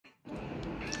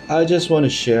I just want to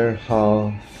share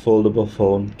how foldable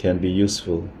phone can be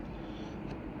useful.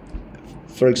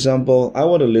 For example, I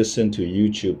want to listen to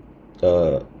YouTube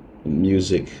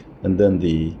music and then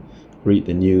read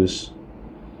the news.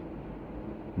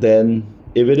 Then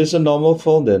if it is a normal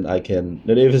phone, then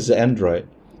if it's Android,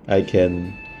 I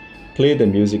can play the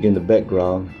music in the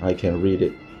background. I can read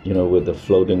it, with the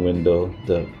floating window,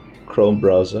 the Chrome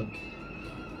browser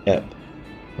app,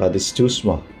 but it's too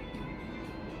small.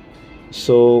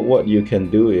 So what you can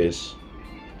do is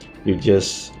you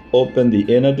just open the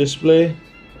inner display.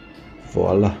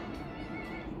 Voila,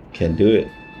 can do it.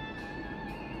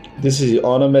 This is the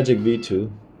Honor Magic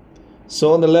V2.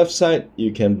 So on the left side,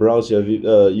 you can browse your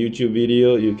YouTube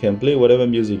video, you can play whatever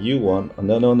music you want, and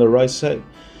then on the right side,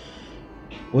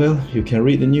 well, you can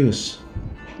read the news.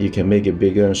 You can make it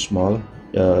bigger and smaller,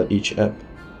 each app,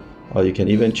 or you can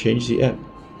even change the app.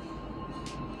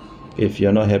 If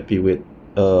you're not happy with,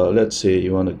 let's say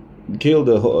you want to kill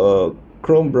the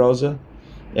Chrome browser,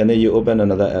 and then you open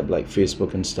another app like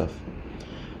Facebook and stuff.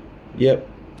 Yep.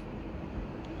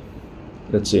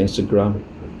 Let's say Instagram.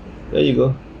 There you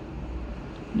go.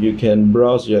 You can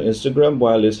browse your Instagram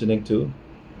while listening to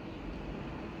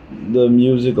the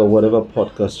music or whatever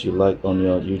podcast you like on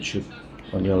your YouTube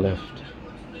on your left.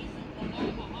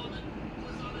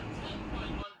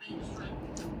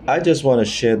 I just want to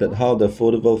share that how the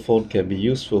foldable phone can be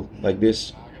useful like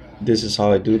this. This is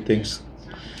how I do things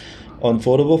on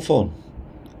foldable phone.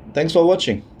 Thanks for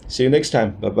watching. See you next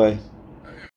time. Bye bye.